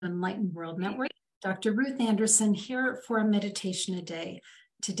Enlightened World Network. Dr. Ruth Anderson here for a meditation a day.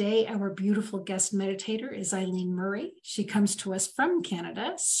 Today, our beautiful guest meditator is Eileen Murray. She comes to us from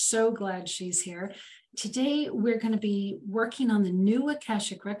Canada. So glad she's here. Today, we're going to be working on the new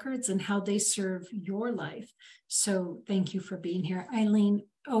Akashic records and how they serve your life. So thank you for being here. Eileen,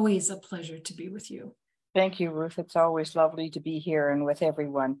 always a pleasure to be with you. Thank you, Ruth. It's always lovely to be here and with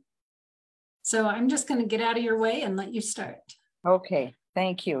everyone. So I'm just going to get out of your way and let you start. Okay,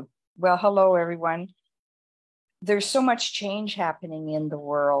 thank you. Well, hello, everyone. There's so much change happening in the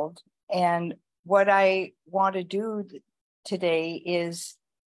world. And what I want to do today is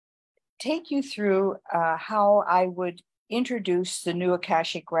take you through how I would introduce the new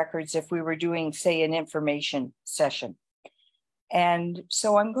Akashic records if we were doing, say, an information session. And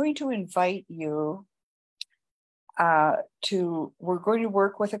so I'm going to invite you we're going to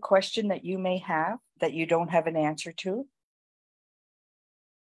work with a question that you may have that you don't have an answer to.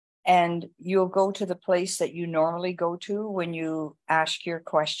 And you'll go to the place that you normally go to when you ask your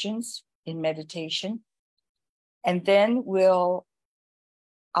questions in meditation. And then I'll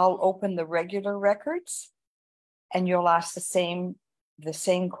open the regular records and you'll ask the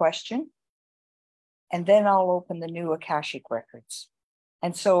same question. And then I'll open the new Akashic records.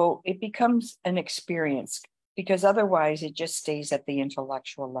 And so it becomes an experience, because otherwise it just stays at the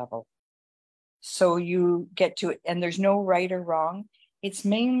intellectual level. So you get to it, and there's no right or wrong. It's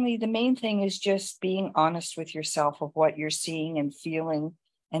mainly, the main thing is just being honest with yourself of what you're seeing and feeling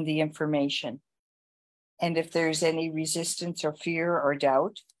and the information. And if there's any resistance or fear or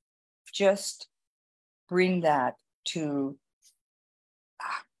doubt, just bring that through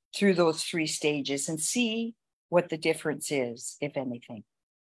those 3 stages and see what the difference is, if anything.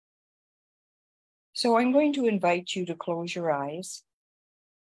 So I'm going to invite you to close your eyes.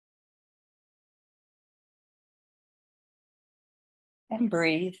 And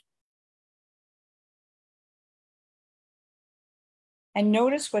breathe. And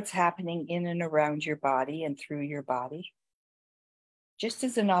notice what's happening in and around your body and through your body, just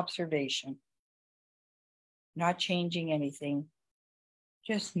as an observation, not changing anything,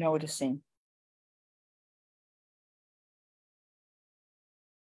 just noticing.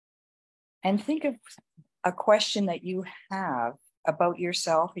 And think of a question that you have about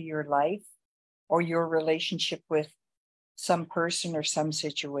yourself or your life or your relationship with some person or some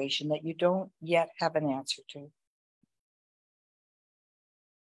situation that you don't yet have an answer to.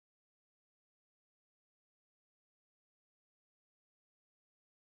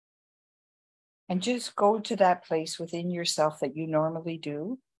 And just go to that place within yourself that you normally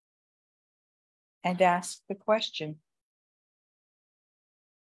do and ask the question,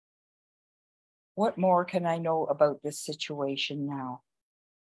 what more can I know about this situation now?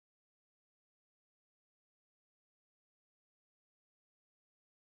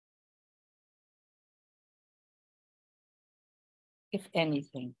 If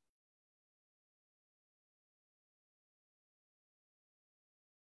anything.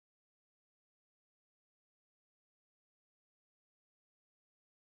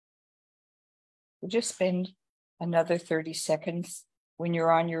 We'll just spend another 30 seconds. When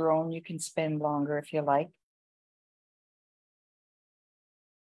you're on your own, you can spend longer if you like.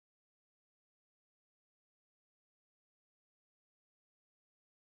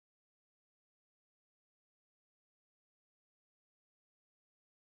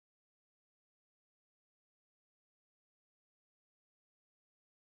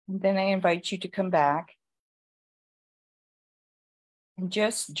 And then I invite you to come back and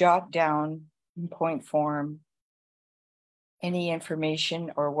just jot down in point form any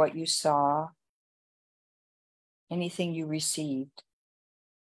information or what you saw, anything you received.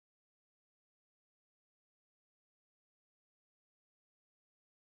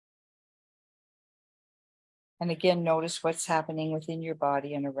 And again, notice what's happening within your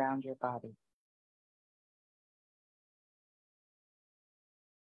body and around your body.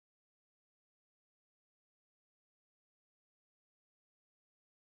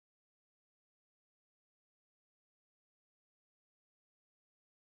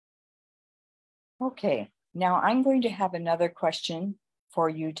 Okay, now I'm going to have another question for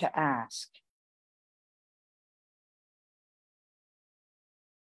you to ask.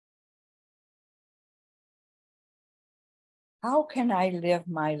 How can I live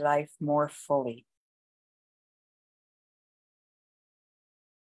my life more fully?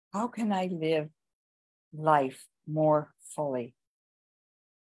 How can I live life more fully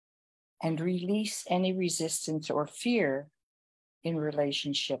and release any resistance or fear in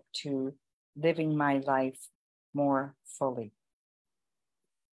relationship to living my life more fully?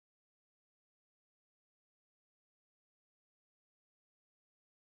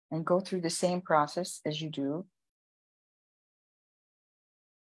 and go through the same process as you do.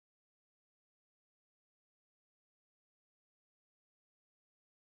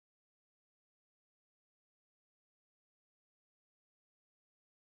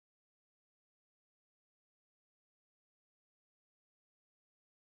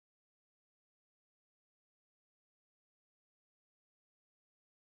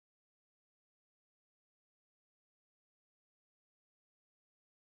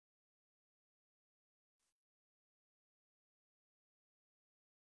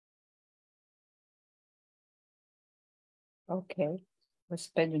 Okay, we'll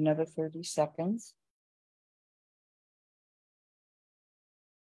spend another 30 seconds.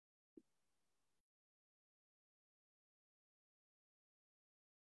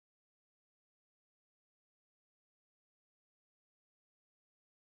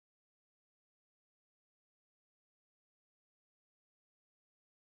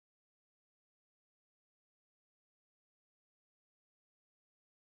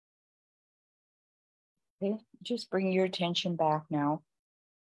 Okay, just bring your attention back now.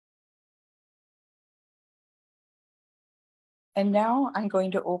 And now I'm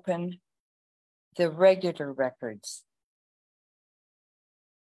going to open the regular records.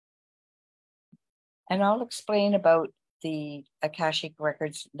 And I'll explain about the Akashic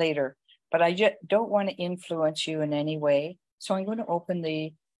records later, but I just don't want to influence you in any way. So I'm going to open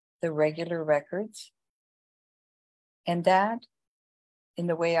the regular records. And that, in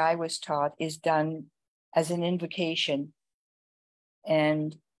the way I was taught, is done as an invocation,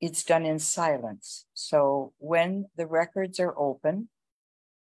 and it's done in silence. So when the records are open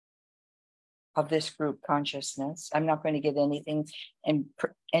of this group consciousness, I'm not going to get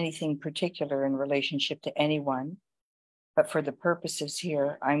anything particular in relationship to anyone, but for the purposes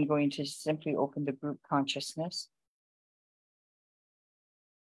here, I'm going to simply open the group consciousness.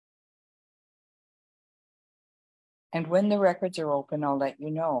 And when the records are open, I'll let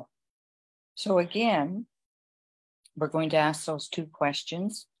you know. So again, we're going to ask those two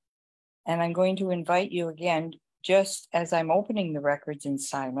questions. And I'm going to invite you again, just as I'm opening the records in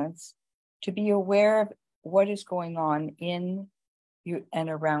silence, to be aware of what is going on in you and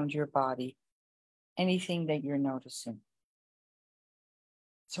around your body, anything that you're noticing.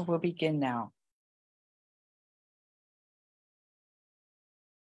 So we'll begin now.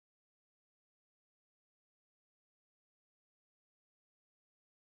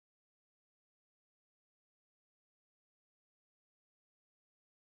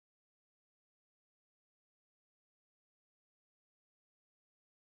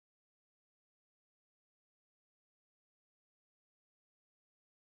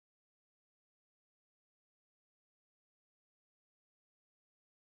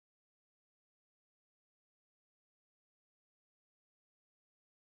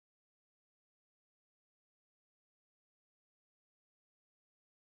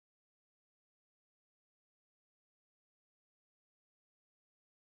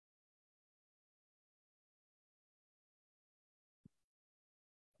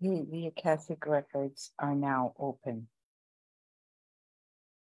 The Akashic records are now open.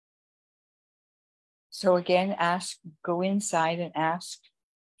 So again, go inside and ask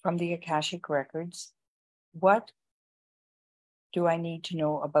from the Akashic records, what do I need to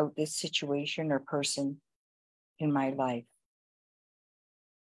know about this situation or person in my life?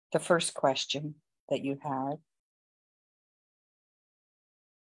 The first question that you had.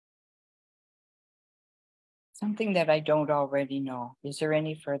 Something that I don't already know. Is there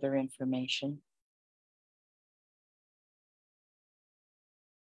any further information?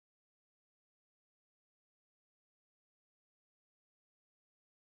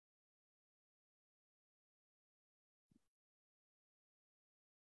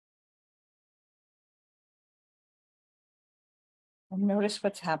 And notice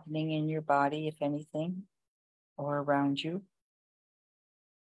what's happening in your body, if anything, or around you.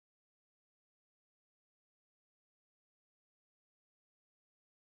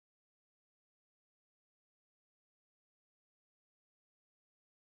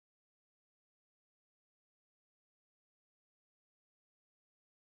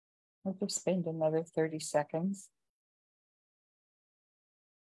 I'll just spend another 30 seconds.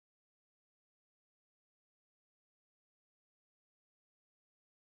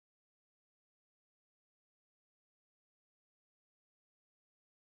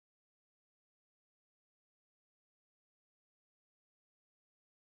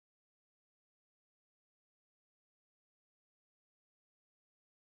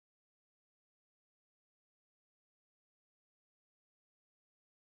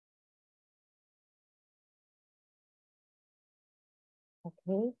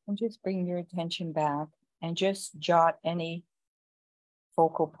 Okay, and just bring your attention back and just jot any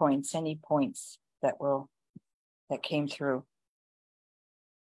focal points, any points that came through.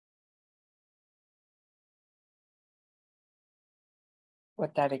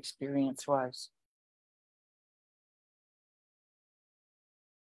 What that experience was.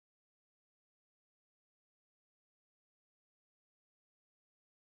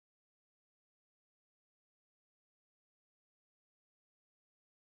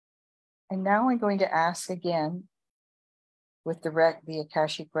 And now I'm going to ask again, with the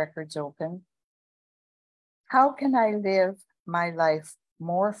Akashic records open, how can I live my life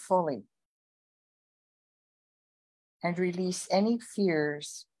more fully and release any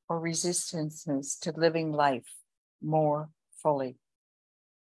fears or resistances to living life more fully?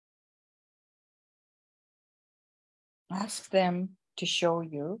 Ask them to show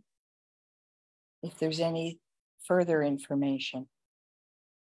you if there's any further information,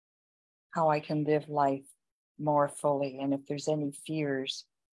 how I can live life more fully, and if there's any fears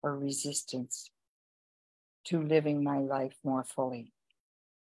or resistance to living my life more fully.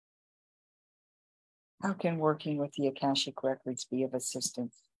 How can working with the Akashic records be of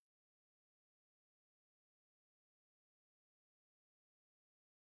assistance?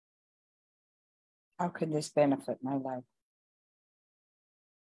 How can this benefit my life?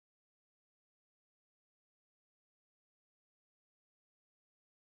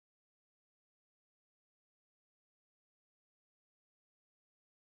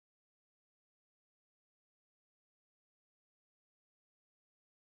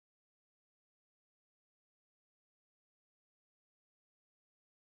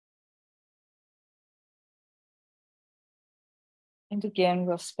 And again,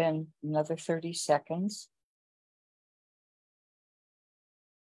 we'll spend another 30 seconds.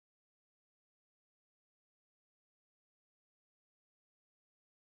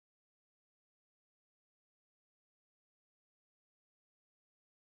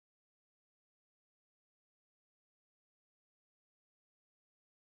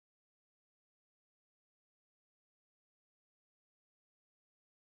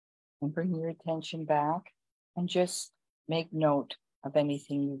 And bring your attention back and just make note of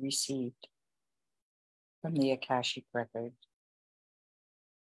anything you received from the Akashic record.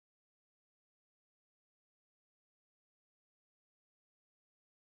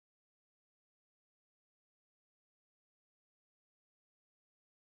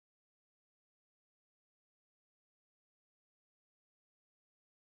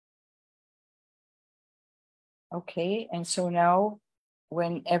 Okay, and so now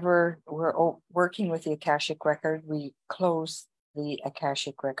whenever we're working with the Akashic record, we close the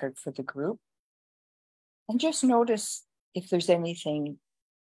Akashic record for the group. And just notice if there's anything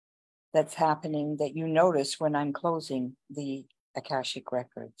that's happening that you notice when I'm closing the Akashic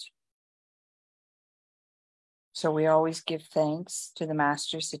records. So we always give thanks to the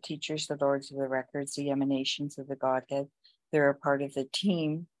masters, the teachers, the lords of the records, the emanations of the Godhead. They're a part of the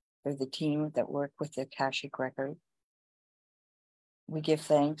team. They're the team that work with the Akashic record. We give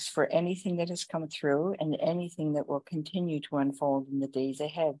thanks for anything that has come through and anything that will continue to unfold in the days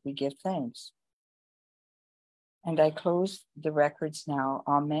ahead. We give thanks. And I close the records now.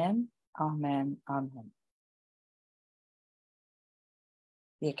 Amen, amen, amen.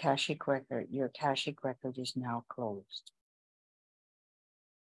 The Akashic record, your Akashic record is now closed.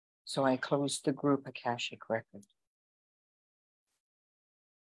 So I close the group Akashic record.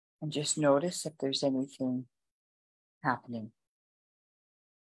 And just notice if there's anything happening.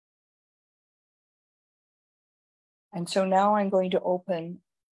 And so now I'm going to open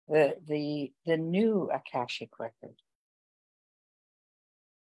the new Akashic record.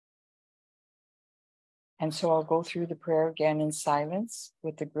 And so I'll go through the prayer again in silence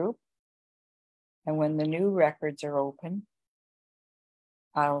with the group. And when the new records are open,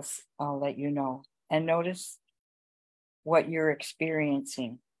 I'll let you know. And notice what you're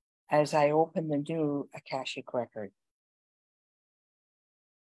experiencing as I open the new Akashic record.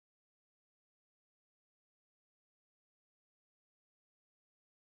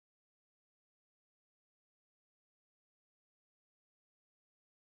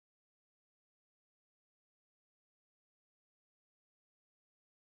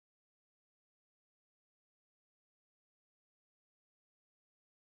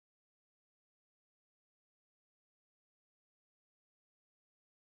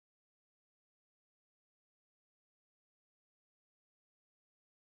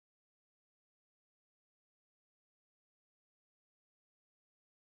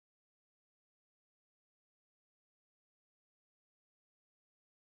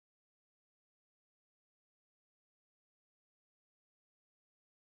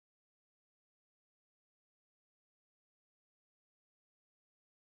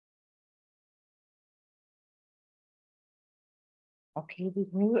 Okay, the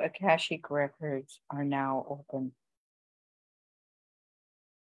new Akashic records are now open.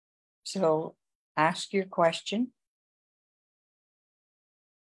 So ask your question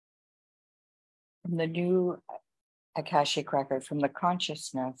from the new Akashic record, from the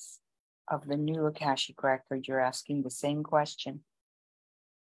consciousness of the new Akashic record. You're asking the same question.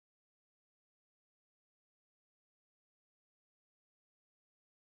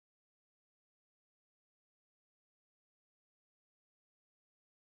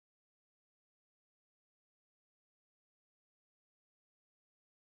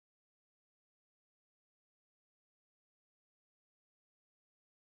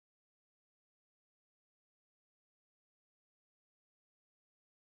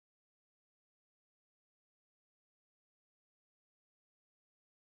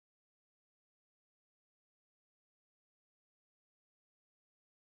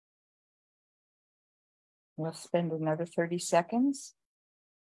 We'll spend another 30 seconds.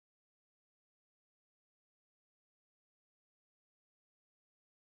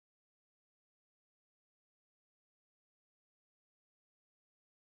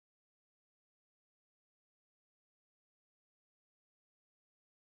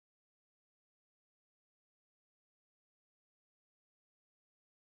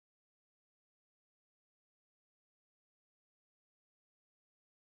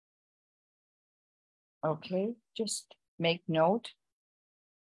 Okay, just make note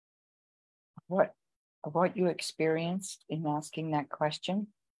of what you experienced in asking that question,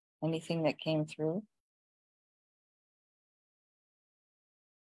 anything that came through.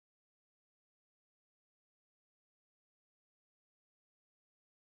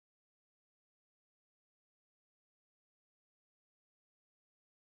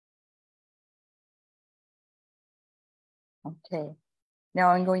 Okay, now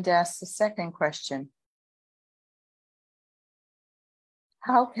I'm going to ask the second question.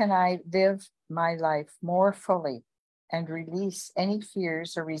 How can I live my life more fully and release any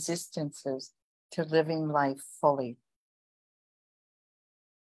fears or resistances to living life fully?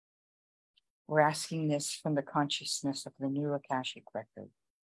 We're asking this from the consciousness of the new Akashic record.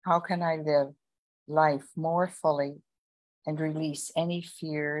 How can I live life more fully and release any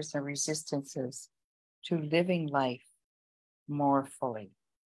fears and resistances to living life more fully?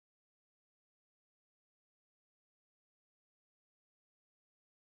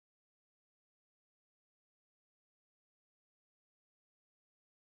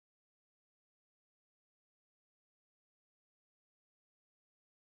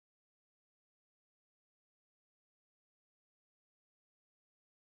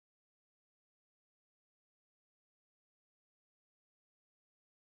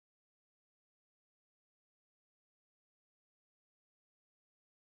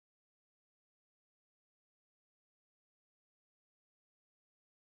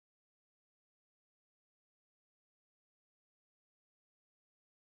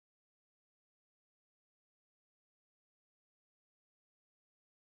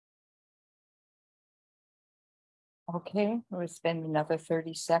 Okay, we'll spend another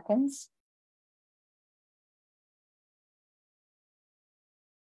 30 seconds.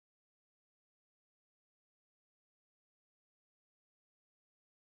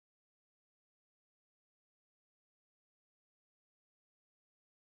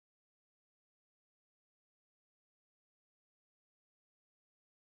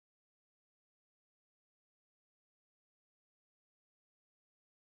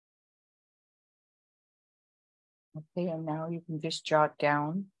 Okay, and now you can just jot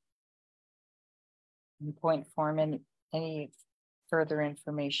down in point form any further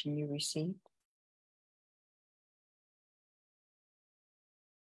information you received.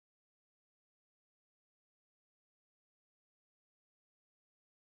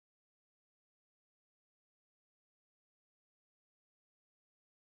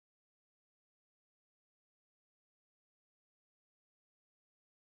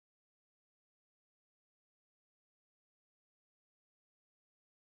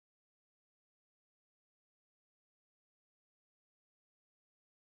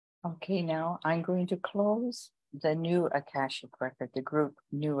 Okay, now I'm going to close the new Akashic record, the group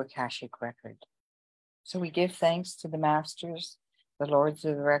new Akashic record. So we give thanks to the masters, the lords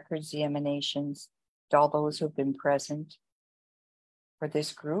of the records, the emanations, to all those who've been present for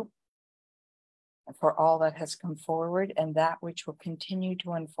this group, and for all that has come forward and that which will continue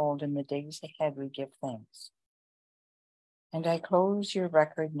to unfold in the days ahead. We give thanks. And I close your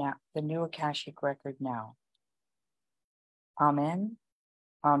record now, the new Akashic record now. Amen,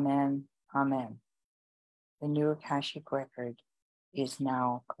 amen, amen. The new Akashic record is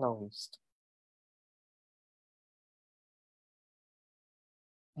now closed.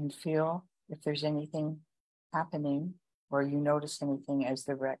 and feel if there's anything happening or you notice anything as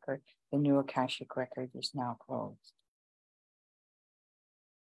the new Akashic record is now closed.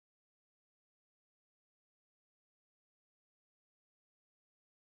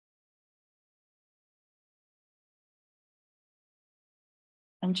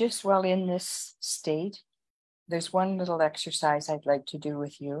 And just while in this state, there's one little exercise I'd like to do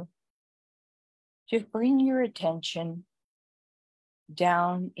with you. Just bring your attention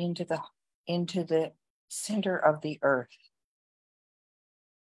down into the center of the earth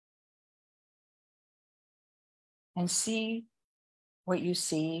and see what you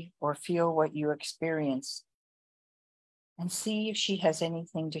see or feel what you experience, and see if she has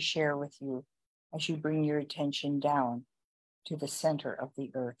anything to share with you as you bring your attention down to the center of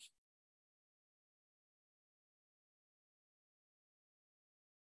the earth.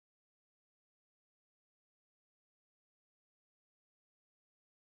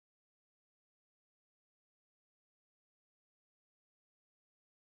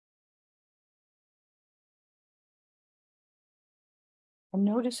 And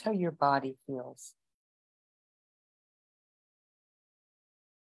notice how your body feels.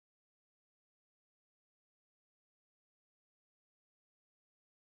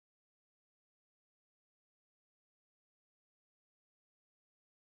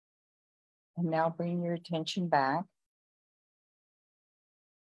 And now bring your attention back.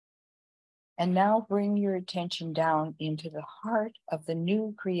 And now bring your attention down into the heart of the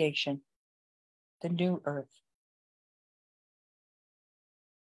new creation, the new earth.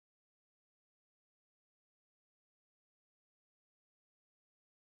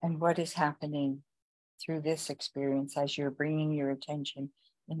 And what is happening through this experience as you're bringing your attention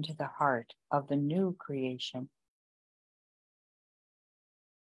into the heart of the new creation?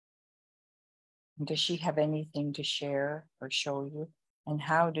 And does she have anything to share or show you? And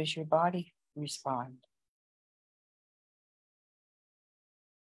how does your body respond?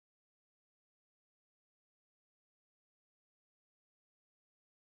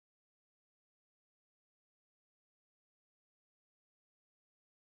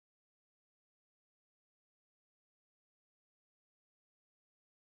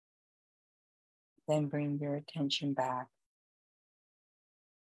 Then bring your attention back.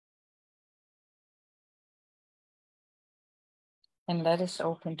 And let us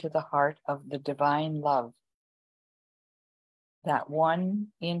open to the heart of the divine love, that one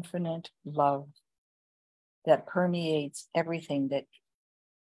infinite love that permeates everything, that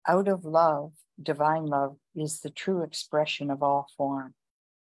out of love, divine love is the true expression of all form.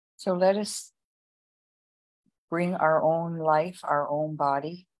 So let us bring our own life, our own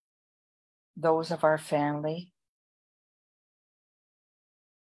body, those of our family,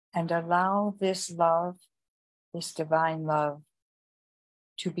 and allow this love, this divine love,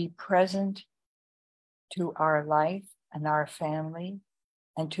 to be present to our life and our family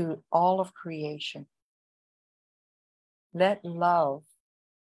and to all of creation. Let love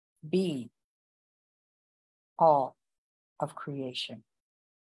be all of creation.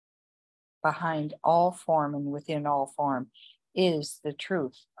 Behind all form and within all form is the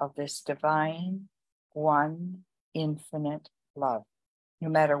truth of this divine, one, infinite love. No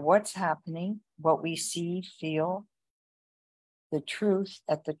matter what's happening, what we see, feel, the truth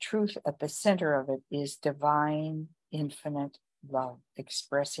at the center of it is divine, infinite love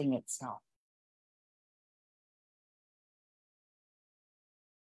expressing itself.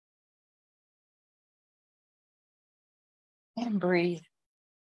 And breathe.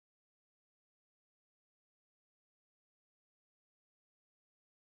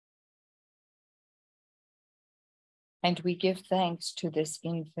 And we give thanks to this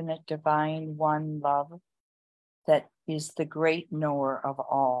infinite, divine, one love that is the great knower of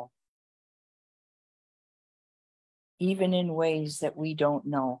all, even in ways that we don't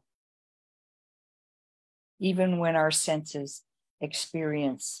know. Even when our senses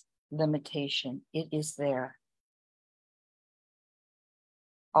experience limitation, it is there.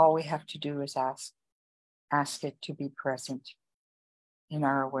 All we have to do is ask it to be present in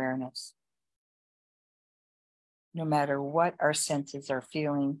our awareness. No matter what our senses are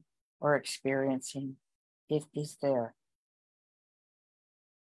feeling or experiencing, it is there.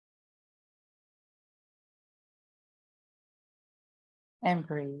 And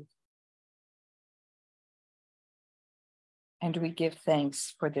breathe. And we give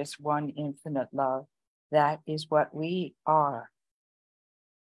thanks for this one infinite love. That is what we are.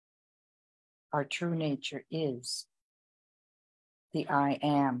 Our true nature is the I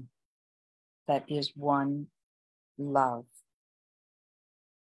am, that is one love,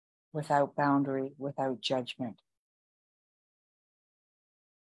 without boundary, without judgment.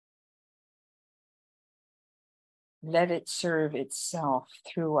 let it serve itself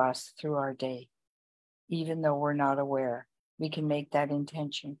through us, through our day. Even though we're not aware, we can make that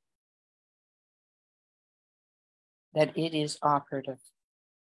intention that it is operative,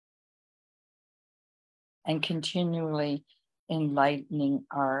 and continually enlightening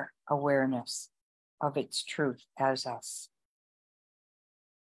our awareness of its truth as us.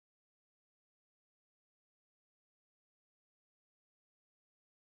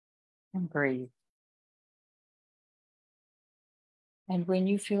 And breathe. And when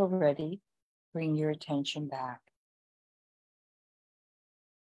you feel ready, bring your attention back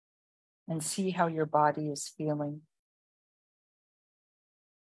and see how your body is feeling.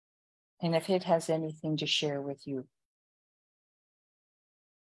 And if it has anything to share with you.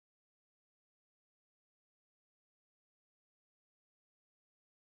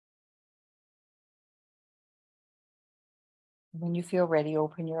 When you feel ready,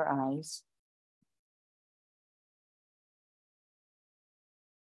 open your eyes.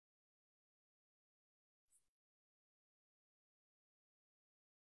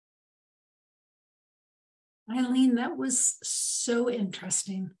 Eileen, that was so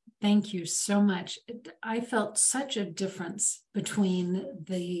interesting. Thank you so much. I felt such a difference between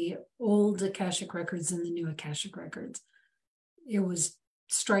the old Akashic records and the new Akashic records. It was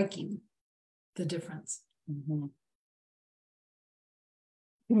striking, the difference. Mm-hmm.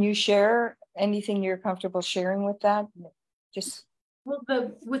 Can you share anything you're comfortable sharing with that? Just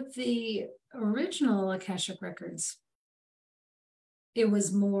with the original Akashic records, it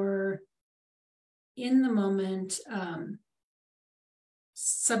was more in the moment,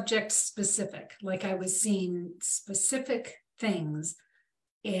 subject specific. Like I was seeing specific things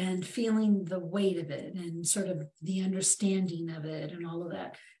and feeling the weight of it and sort of the understanding of it and all of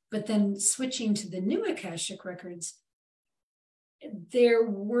that. But then switching to the new Akashic records, there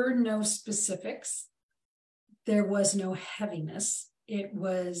were no specifics. There was no heaviness. It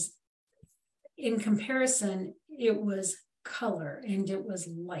was, in comparison, it was color and it was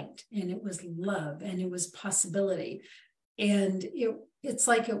light and it was love and it was possibility. And it's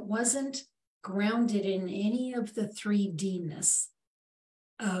like it wasn't grounded in any of the 3D-ness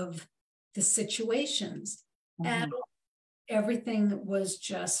of the situations. Mm-hmm. And everything was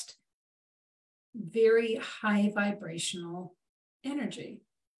just very high vibrational energy.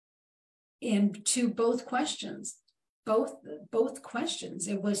 And to both questions, both questions,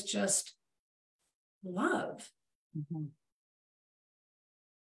 it was just love. Mm-hmm.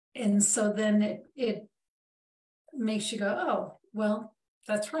 And so then it makes you go, oh, well,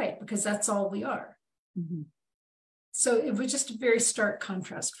 that's right, because that's all we are. Mm-hmm. So it was just a very stark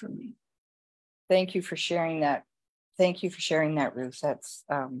contrast for me. Thank you for sharing that. Thank you for sharing that, Ruth. That's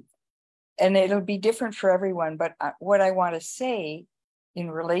and it'll be different for everyone. But what I want to say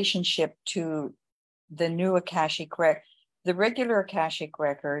in relationship to the new Akashic record, the regular Akashic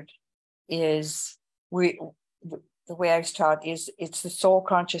record is the way I was taught is it's the soul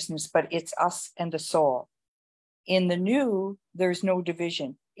consciousness, but it's us and the soul. In the new, there's no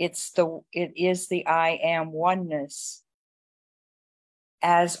division. It is the I am oneness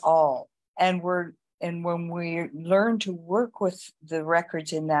as all. And when we learn to work with the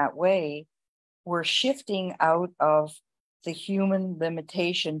records in that way, we're shifting out of the human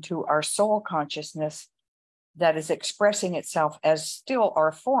limitation to our soul consciousness that is expressing itself as still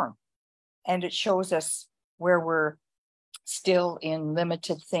our form. And it shows us where we're still in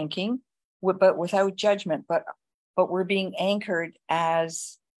limited thinking, but without judgment, but we're being anchored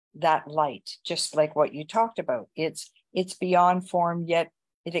as that light, just like what you talked about. It's beyond form, yet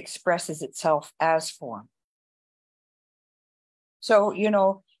it expresses itself as form. So,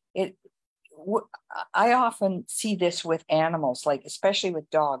 I often see this with animals, like especially with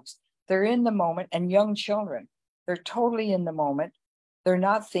dogs. They're in the moment, and young children, they're totally in the moment. They're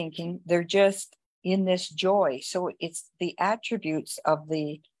not thinking, they're just in this joy. So it's the attributes of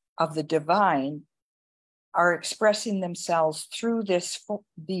the divine are expressing themselves through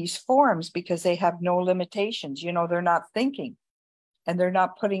these forms because they have no limitations. They're not thinking, and they're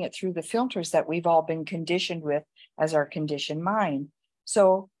not putting it through the filters that we've all been conditioned with as our conditioned mind.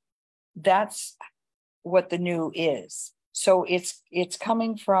 So that's what the new is. So it's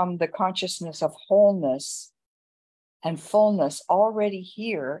coming from the consciousness of wholeness and fullness already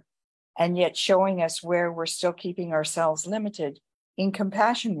here, and yet showing us where we're still keeping ourselves limited in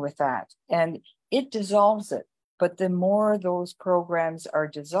compassion with that. And it dissolves it. But the more those programs are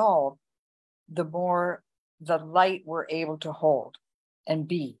dissolved, the more the light we're able to hold and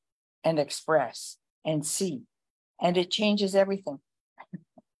be and express and see. And it changes everything.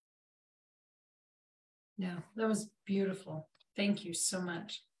 Yeah, that was beautiful. Thank you so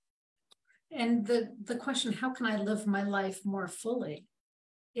much. And the question, how can I live my life more fully,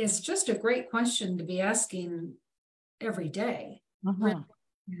 is just a great question to be asking every day. Mhm.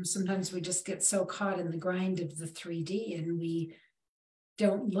 Sometimes we just get so caught in the grind of the 3D and we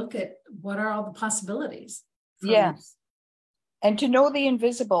don't look at what are all the possibilities. Yes. And to know the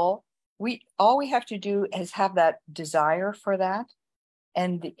invisible, all we have to do is have that desire for that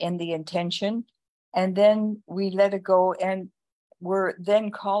and the intention, and then we let it go, and we're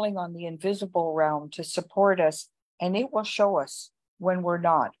then calling on the invisible realm to support us, and it will show us when we're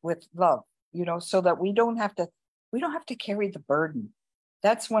not, with love, so that we don't have to carry the burden.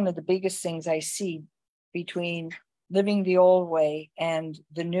 That's one of the biggest things I see between living the old way and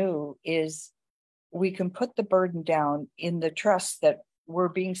the new, is we can put the burden down in the trust that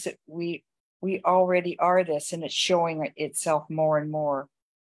we already are this, and it's showing itself more and more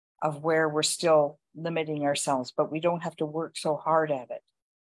of where we're still limiting ourselves, but we don't have to work so hard at it.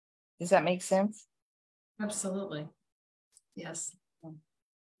 Does that make sense? Absolutely. Yes.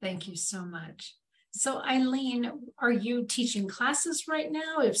 Thank you so much. So Eileen, are you teaching classes right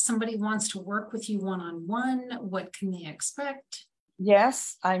now? If somebody wants to work with you one-on-one, what can they expect?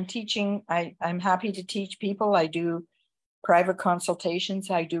 Yes, I'm teaching. I'm happy to teach people. I do private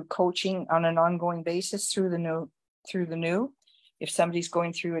consultations. I do coaching on an ongoing basis through the new. If somebody's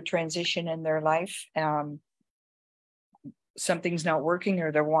going through a transition in their life, something's not working,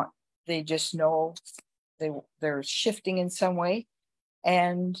 or they just know they're shifting in some way.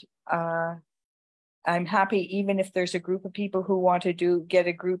 And I'm happy, even if there's a group of people who want to get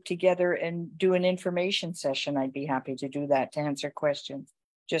a group together and do an information session, I'd be happy to do that, to answer questions,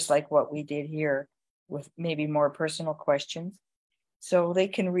 just like what we did here, with maybe more personal questions. So they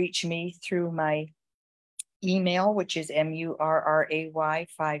can reach me through my email, which is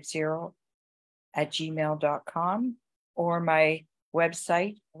murray50@gmail.com, or my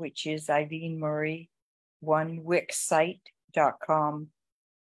website, which is eileenmurray1wixsite.com,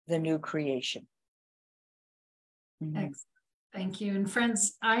 the new creation. Mm-hmm. Excellent. Thank you. And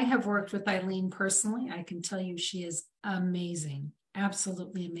friends, I have worked with Eileen personally. I can tell you she is amazing,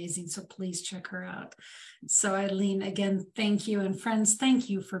 absolutely amazing. So please check her out. So Eileen, again, thank you. And friends,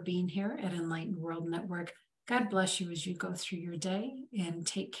 thank you for being here at Enlightened World Network. God bless you as you go through your day, and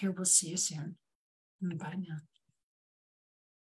take care. We'll see you soon. Bye now.